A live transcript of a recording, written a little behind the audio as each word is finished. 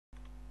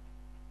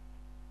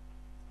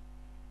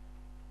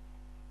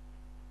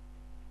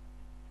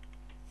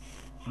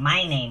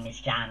My name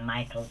is John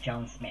Michael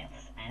Jones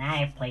Smith, and I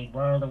have played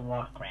World of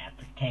Warcraft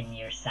for 10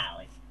 years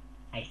solid.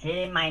 I sit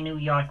in my New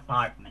York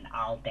apartment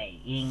all day,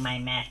 eating my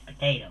mashed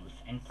potatoes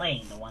and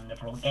playing the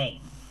wonderful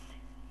game.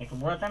 If it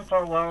wasn't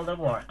for World of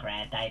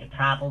Warcraft, I'd have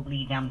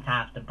probably jumped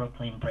off the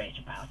Brooklyn Bridge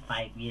about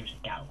 5 years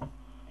ago.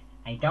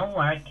 I don't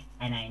work,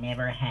 and I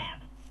never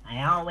have.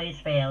 I always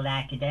failed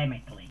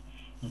academically,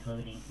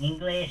 including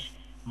English,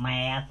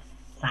 math,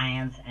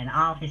 science, and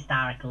all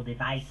historical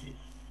devices.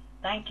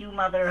 Thank you,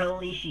 Mother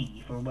Holy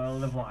She, for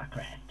World of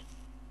Warcraft.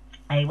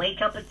 I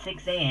wake up at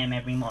 6 a.m.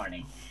 every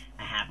morning.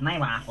 I have my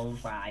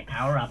waffles while I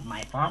power up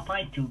my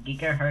 4.2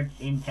 GHz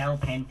Intel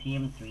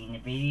Pentium 3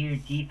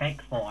 NVIDIA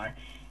GeFX 4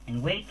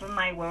 and wait for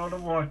my World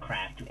of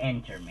Warcraft to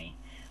enter me.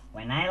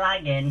 When I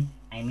log in,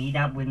 I meet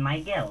up with my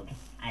guild.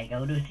 I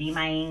go to see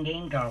my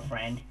in-game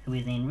girlfriend, who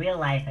is in real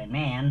life a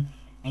man,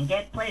 and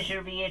get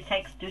pleasure via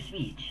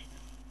text-to-speech.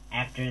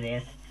 After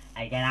this,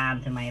 I get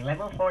on to my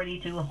level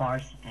 42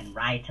 horse and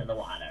ride to the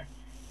water.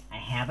 I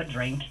have a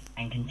drink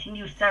and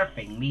continue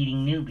surfing,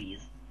 meeting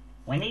newbies.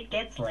 When it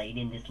gets late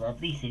in this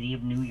lovely city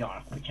of New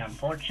York, which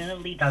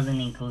unfortunately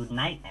doesn't include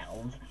night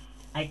elves,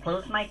 I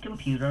close my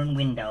computer and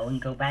window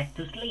and go back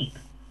to sleep.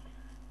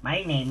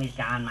 My name is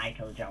John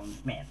Michael Jones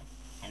Smith,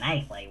 and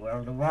I play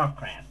World of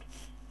Warcraft.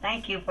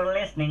 Thank you for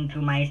listening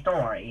to my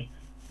story,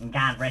 and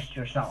God rest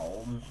your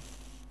souls.